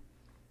do.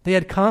 They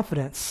had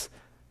confidence.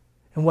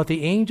 And what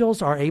the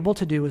angels are able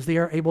to do is they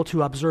are able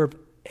to observe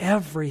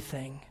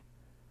everything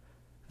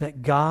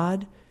that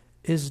God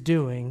is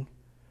doing,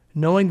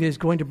 knowing that He's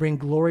going to bring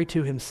glory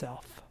to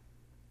Himself.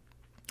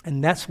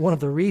 And that's one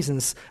of the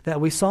reasons that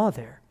we saw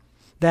there.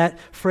 That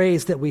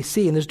phrase that we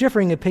see. And there's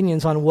differing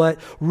opinions on what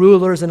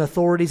rulers and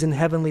authorities in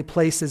heavenly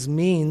places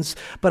means,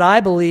 but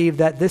I believe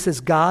that this is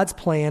God's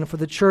plan for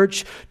the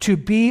church to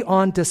be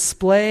on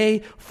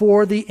display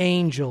for the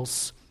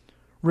angels,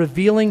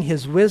 revealing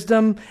His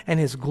wisdom and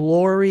His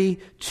glory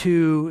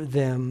to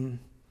them.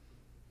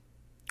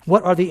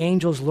 What are the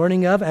angels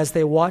learning of as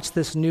they watch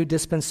this new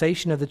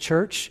dispensation of the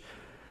church?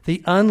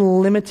 The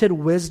unlimited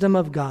wisdom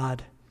of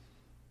God.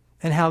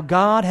 And how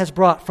God has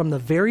brought from the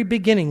very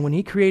beginning when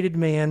He created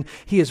man,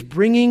 He is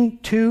bringing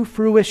to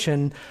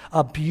fruition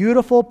a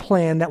beautiful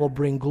plan that will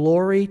bring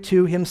glory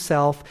to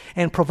Himself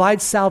and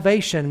provide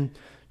salvation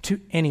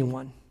to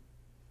anyone.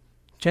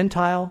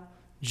 Gentile,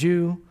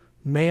 Jew,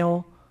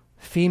 male,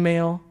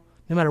 female,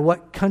 no matter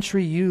what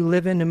country you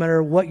live in, no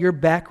matter what your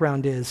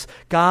background is,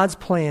 God's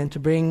plan to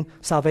bring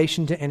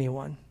salvation to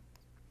anyone.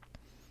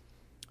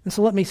 And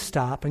so let me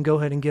stop and go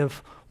ahead and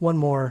give one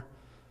more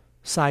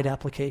side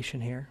application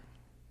here.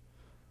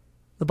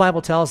 The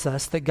Bible tells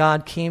us that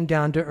God came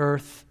down to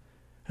earth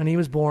and He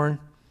was born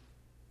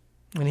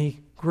and He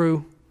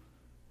grew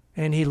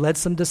and He led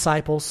some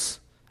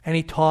disciples and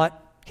He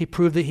taught, He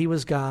proved that He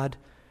was God,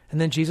 and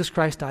then Jesus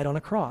Christ died on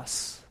a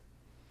cross.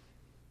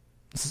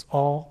 This is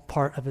all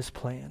part of His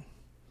plan.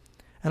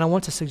 And I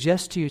want to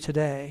suggest to you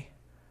today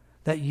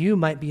that you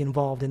might be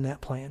involved in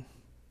that plan.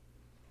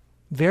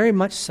 Very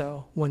much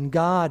so. When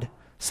God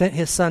sent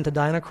his Son to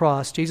die on a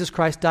cross, Jesus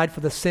Christ died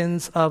for the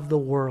sins of the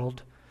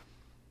world.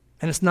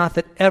 And it's not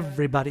that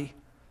everybody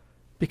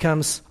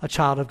becomes a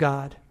child of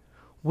God.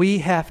 We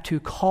have to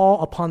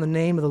call upon the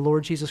name of the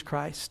Lord Jesus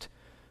Christ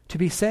to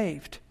be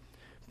saved.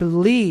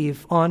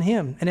 Believe on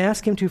him and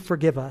ask him to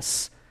forgive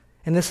us.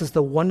 And this is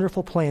the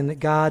wonderful plan that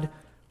God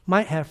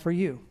might have for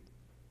you,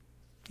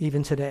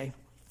 even today.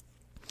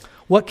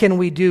 What can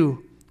we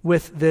do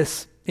with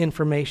this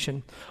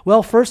information?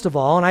 Well, first of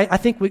all, and I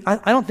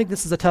don't think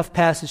this is a tough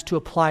passage to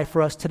apply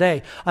for us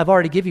today. I've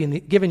already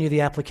given you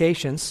the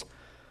applications.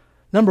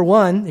 Number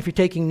one, if you're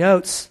taking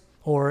notes,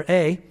 or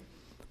A,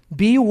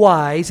 be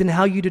wise in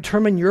how you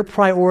determine your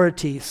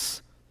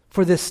priorities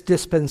for this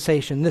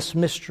dispensation, this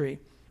mystery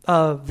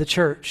of the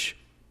church.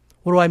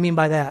 What do I mean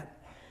by that?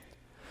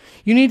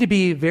 You need to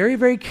be very,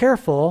 very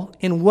careful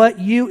in what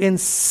you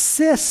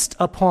insist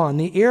upon,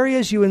 the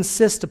areas you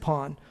insist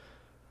upon.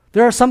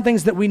 There are some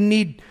things that we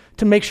need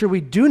to make sure we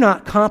do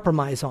not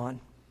compromise on.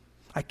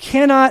 I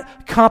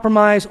cannot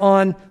compromise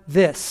on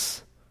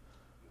this.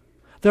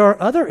 There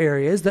are other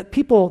areas that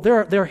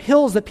there are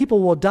hills that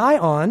people will die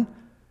on,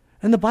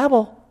 and the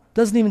Bible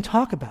doesn't even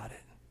talk about it.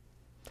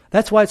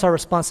 That's why it's our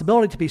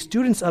responsibility to be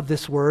students of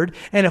this word,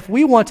 and if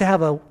we want to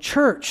have a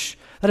church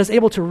that is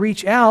able to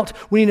reach out,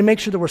 we need to make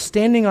sure that we're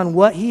standing on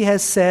what he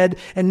has said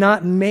and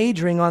not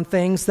majoring on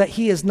things that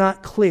he is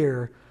not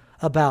clear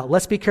about.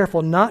 Let's be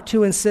careful not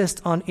to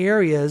insist on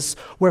areas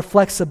where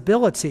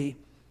flexibility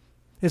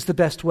is the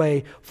best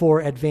way for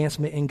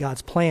advancement in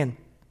God's plan.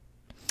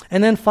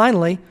 And then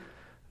finally,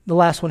 the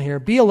last one here,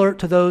 be alert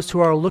to those who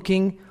are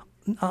looking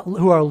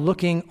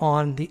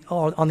on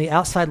the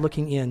outside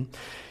looking in.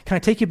 Can I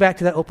take you back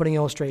to that opening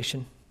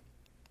illustration?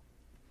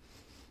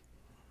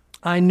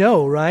 I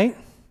know, right?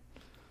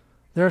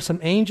 There are some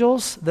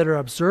angels that are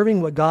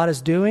observing what God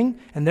is doing,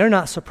 and they're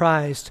not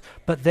surprised,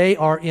 but they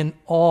are in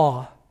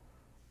awe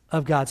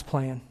of God's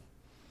plan.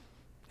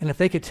 And if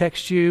they could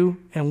text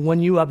you, and when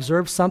you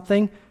observe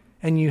something,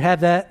 and you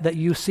have that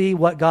you see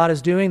what God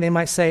is doing, they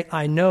might say,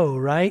 I know,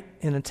 right?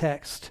 In a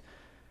text.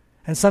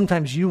 And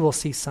sometimes you will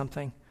see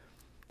something.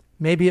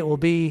 Maybe it will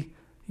be,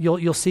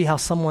 you'll see how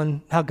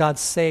God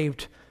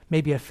saved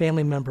maybe a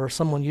family member or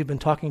someone you've been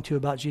talking to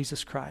about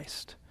Jesus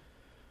Christ.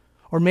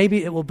 Or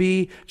maybe it will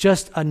be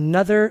just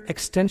another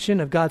extension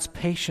of God's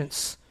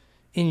patience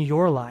in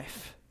your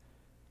life.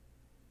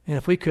 And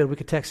if we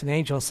could text an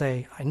angel and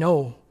say, I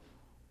know,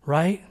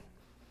 right?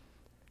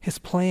 His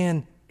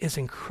plan is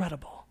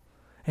incredible,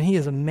 and he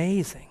is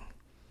amazing.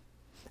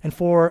 And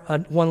for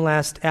one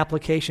last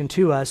application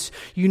to us,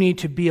 you need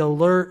to be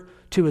alert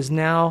to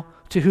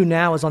who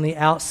now is on the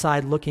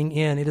outside looking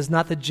in. It is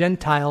not the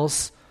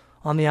Gentiles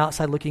on the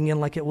outside looking in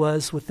like it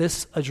was with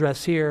this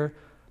address here,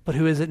 but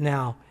who is it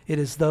now? It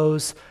is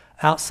those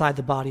outside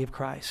the body of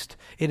Christ.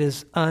 It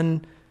is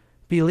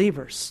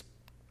unbelievers.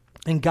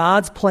 And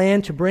God's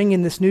plan to bring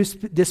in this new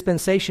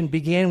dispensation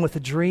began with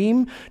a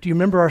dream. Do you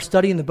remember our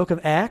study in the book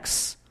of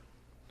Acts?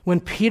 When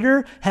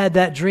Peter had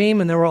that dream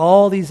and there were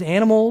all these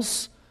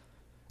animals,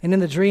 and in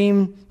the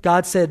dream,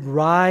 God said,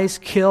 rise,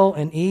 kill,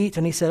 and eat.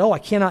 And he said, I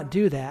cannot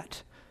do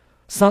that.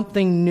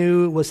 Something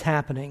new was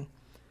happening.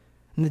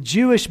 And the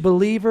Jewish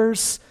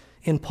believers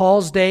in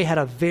Paul's day had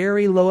a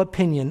very low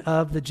opinion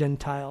of the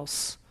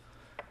Gentiles.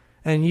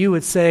 And you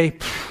would say,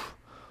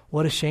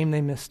 what a shame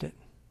they missed it.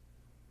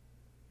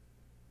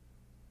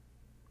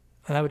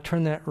 And I would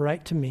turn that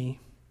right to me.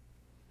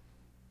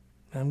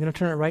 And I'm going to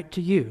turn it right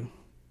to you.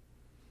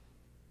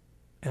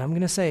 And I'm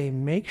going to say,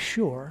 make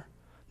sure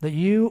that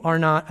you are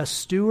not a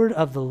steward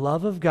of the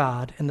love of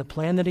God and the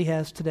plan that he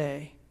has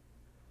today.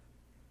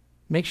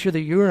 Make sure that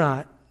you're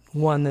not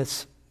one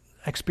that's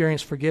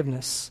experienced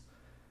forgiveness.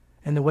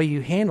 And the way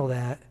you handle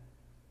that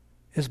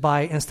is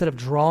by, instead of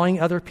drawing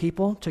other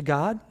people to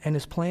God and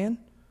his plan,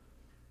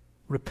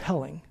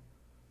 repelling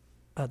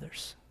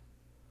others.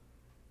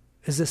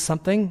 Is this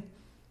something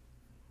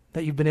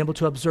that you've been able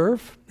to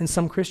observe in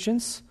some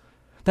Christians?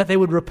 That they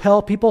would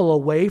repel people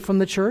away from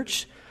the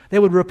church? They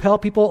would repel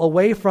people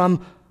away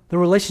from the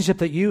relationship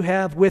that you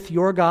have with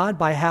your God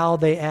by how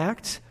they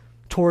act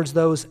towards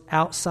those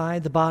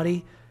outside the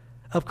body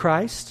of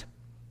Christ?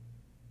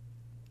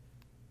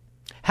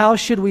 How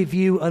should we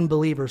view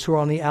unbelievers who are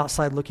on the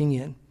outside looking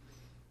in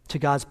to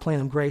God's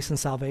plan of grace and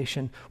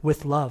salvation?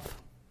 With love,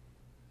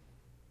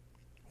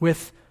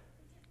 with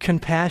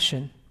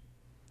compassion.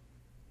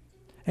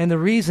 And the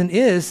reason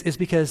is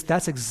because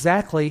that's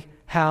exactly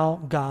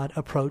how God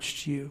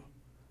approached you,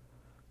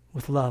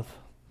 with love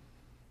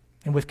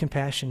and with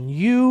compassion.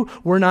 You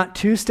were not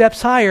 2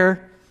 steps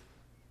higher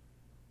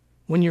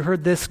when you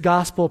heard this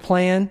gospel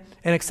plan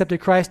and accepted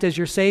Christ as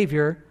your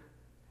Savior,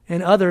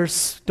 and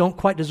others don't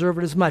quite deserve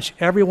it as much.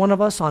 Every one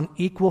of us on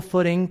equal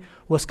footing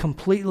was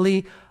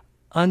completely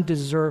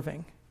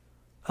undeserving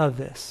of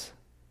this.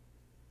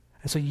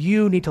 And so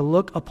you need to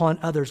look upon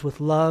others with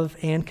love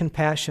and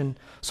compassion.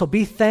 So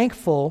be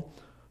thankful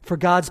for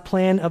God's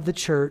plan of the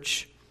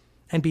church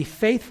and be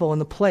faithful in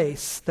the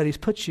place that he's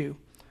put you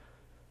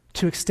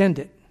to extend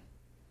it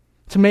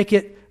to make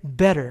it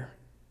better,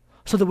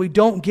 so that we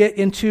don't get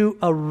into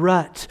a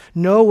rut.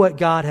 Know what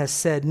God has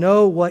said.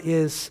 Know what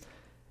is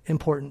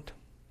important.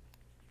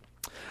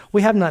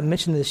 We have not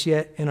mentioned this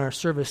yet in our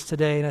service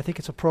today, and I think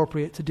it's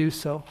appropriate to do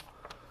so.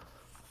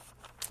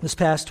 This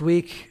past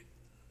week,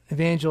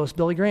 evangelist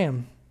Billy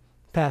Graham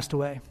passed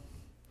away.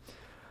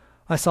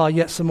 I saw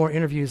yet some more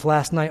interviews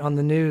last night on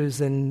the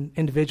news, and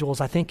individuals,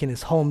 I think, in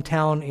his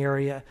hometown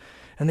area,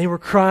 and they were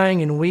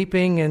crying and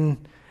weeping,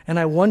 and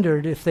I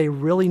wondered if they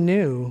really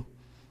knew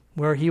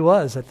where he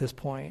was at this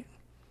point,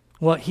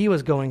 what he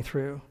was going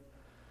through.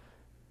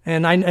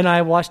 And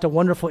I watched a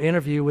wonderful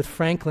interview with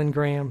Franklin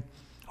Graham.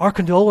 Our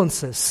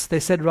condolences, they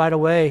said right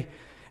away.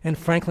 And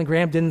Franklin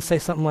Graham didn't say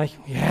something like,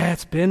 yeah,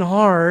 it's been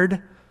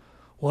hard.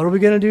 What are we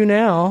going to do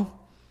now?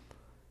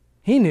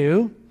 He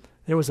knew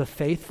there was a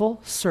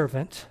faithful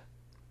servant,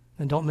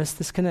 and don't miss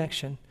this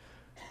connection,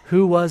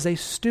 who was a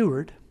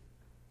steward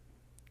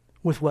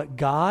with what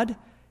God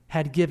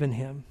had given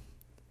him.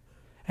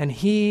 And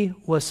he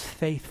was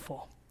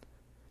faithful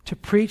to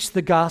preach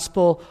the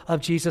gospel of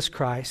Jesus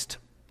Christ.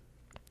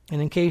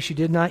 And in case you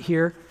did not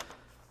hear,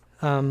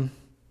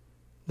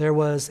 there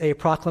was a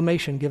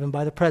proclamation given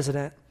by the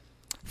president.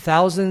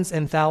 Thousands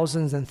and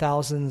thousands and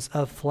thousands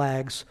of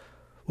flags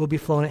will be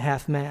flown at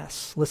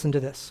half-mast. Listen to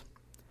this.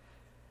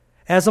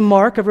 As a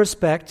mark of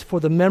respect for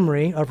the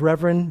memory of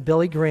Reverend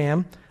Billy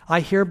Graham,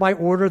 I hereby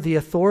order the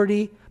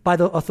authority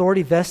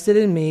vested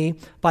in me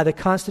by the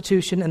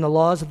Constitution and the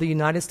laws of the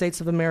United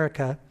States of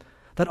America,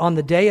 that on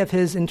the day of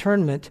his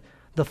interment,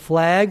 the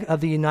flag of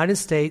the United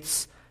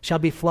States shall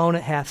be flown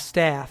at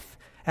half-staff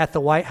at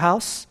the White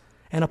House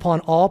and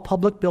upon all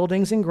public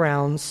buildings and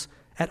grounds,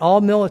 at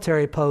all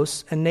military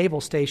posts and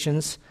naval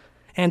stations,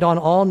 and on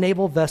all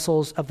naval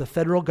vessels of the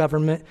federal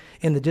government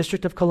in the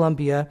District of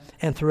Columbia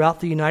and throughout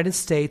the United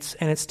States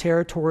and its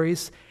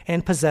territories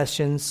and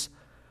possessions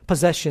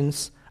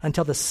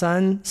until the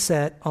sun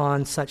set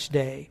on such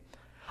day.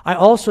 I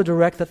also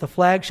direct that the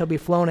flag shall be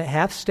flown at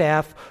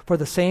half-staff for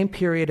the same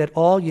period at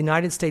all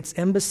United States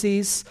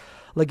embassies,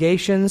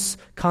 legations,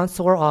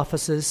 consular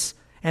offices,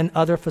 and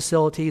other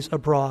facilities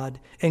abroad,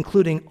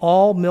 including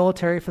all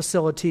military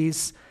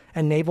facilities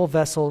and naval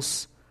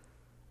vessels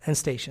and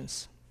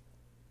stations.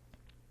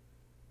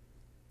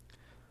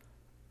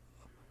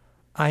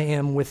 I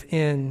am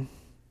within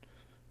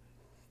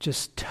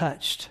just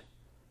touched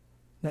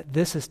that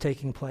this is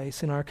taking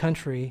place in our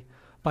country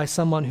by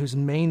someone whose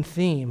main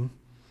theme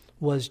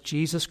was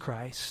Jesus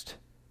Christ,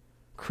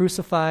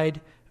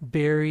 crucified,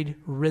 buried,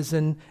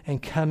 risen,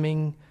 and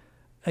coming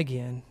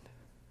again.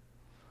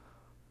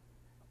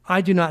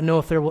 I do not know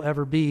if there will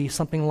ever be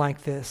something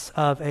like this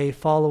of a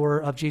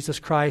follower of Jesus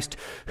Christ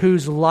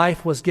whose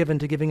life was given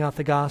to giving out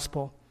the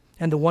gospel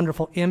and the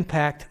wonderful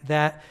impact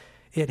that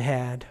it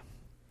had.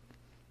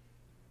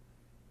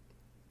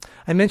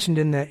 I mentioned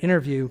in that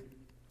interview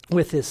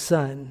with his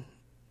son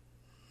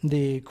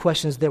the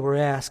questions that were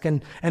asked,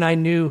 and I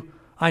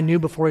knew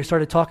before he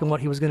started talking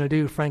what he was going to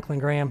do. Franklin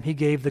Graham, he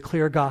gave the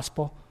clear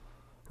gospel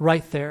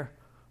right there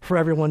for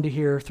everyone to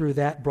hear through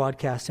that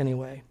broadcast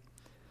anyway.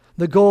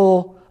 The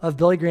goal of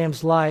Billy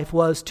Graham's life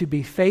was to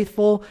be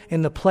faithful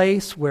in the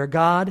place where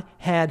God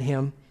had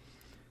him,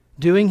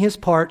 doing his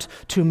part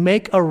to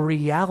make a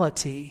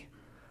reality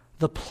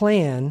the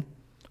plan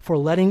for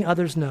letting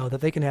others know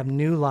that they can have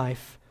new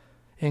life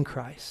in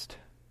Christ.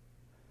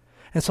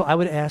 And so I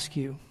would ask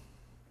you,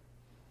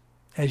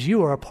 as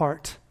you are a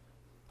part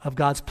of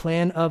God's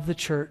plan of the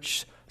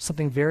church,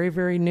 something very,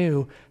 very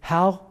new,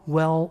 how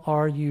well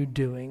are you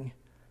doing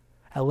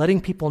at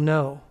letting people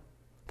know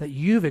that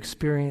you've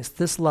experienced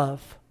this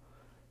love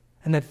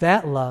and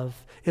that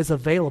love is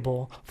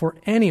available for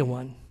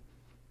anyone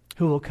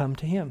who will come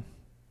to him?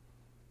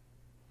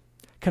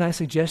 Can I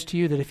suggest to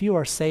you that if you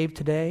are saved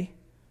today,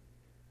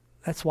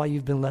 that's why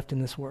you've been left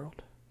in this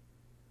world.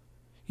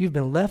 You've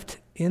been left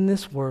in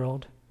this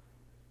world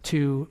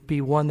to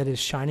be one that is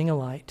shining a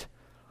light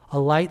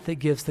that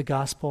gives the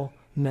gospel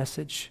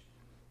message.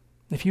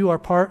 If you are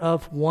part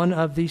of one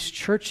of these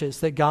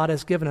churches that God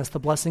has given us, the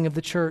blessing of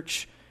the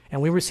church,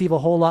 and we receive a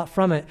whole lot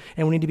from it,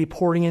 and we need to be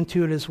pouring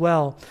into it as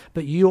well,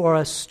 but you are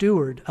a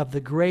steward of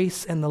the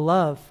grace and the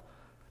love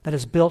that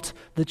has built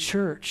the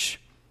church.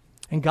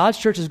 And God's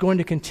church is going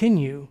to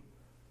continue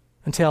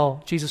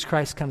until Jesus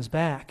Christ comes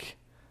back.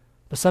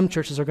 But some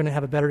churches are going to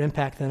have a better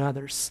impact than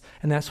others.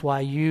 And that's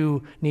why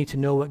you need to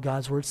know what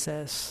God's word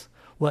says,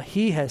 what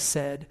he has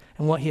said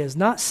and what he has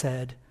not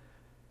said.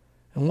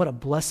 And what a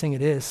blessing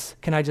it is.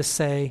 Can I just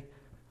say,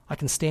 I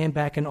can stand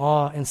back in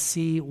awe and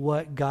see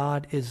what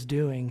God is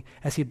doing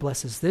as he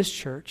blesses this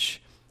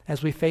church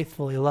as we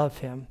faithfully love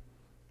him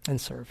and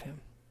serve him.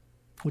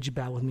 Would you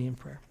bow with me in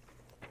prayer?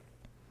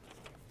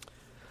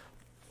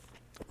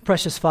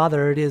 Precious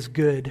Father, it is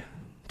good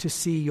to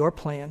see your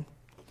plan.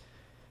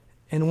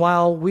 And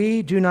while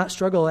we do not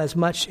struggle as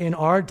much in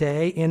our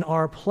day, in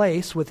our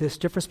place, with this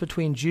difference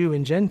between Jew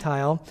and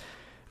Gentile,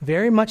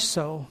 very much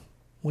so,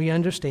 we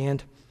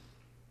understand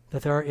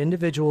that there are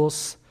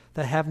individuals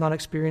that have not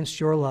experienced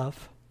your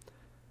love.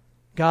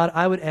 God,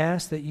 I would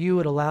ask that you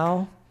would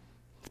allow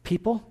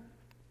people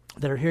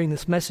that are hearing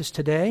this message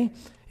today,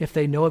 if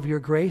they know of your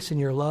grace and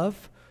your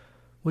love,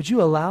 would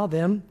you allow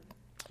them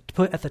to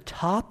put at the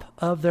top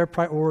of their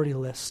priority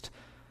list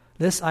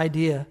this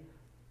idea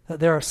that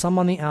there are some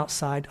on the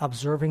outside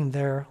observing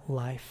their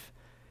life,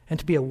 and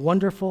to be a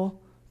wonderful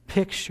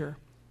picture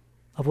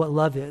of what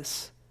love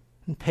is,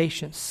 and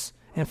patience,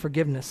 and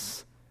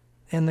forgiveness,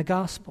 and the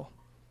gospel.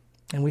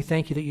 And we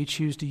thank you that you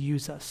choose to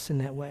use us in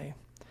that way.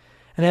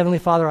 And Heavenly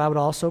Father, I would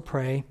also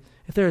pray,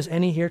 if there is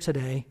any here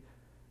today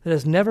that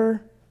has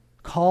never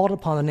called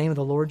upon the name of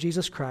the Lord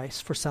Jesus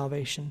Christ for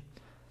salvation,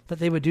 that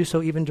they would do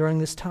so even during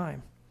this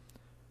time.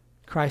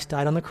 Christ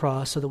died on the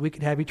cross so that we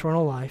could have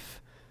eternal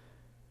life.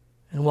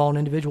 And while an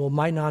individual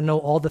might not know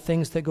all the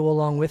things that go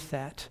along with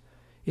that,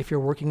 if you're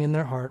working in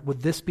their heart,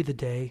 would this be the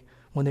day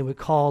when they would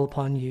call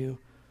upon you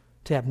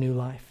to have new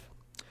life?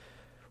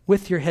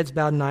 With your heads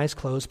bowed and eyes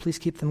closed, please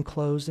keep them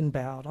closed and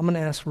bowed. I'm going to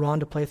ask Ron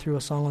to play through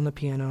a song on the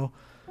piano.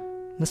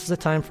 This is a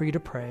time for you to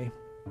pray.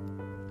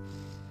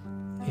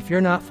 If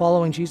you're not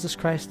following Jesus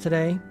Christ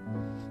today,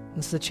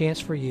 this is a chance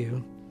for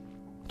you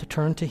to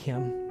turn to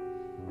Him.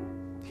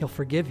 He'll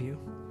forgive you.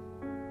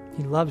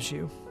 He loves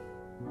you.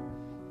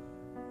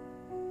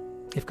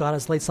 If God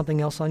has laid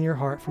something else on your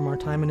heart from our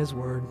time in His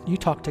Word, you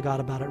talk to God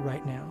about it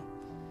right now.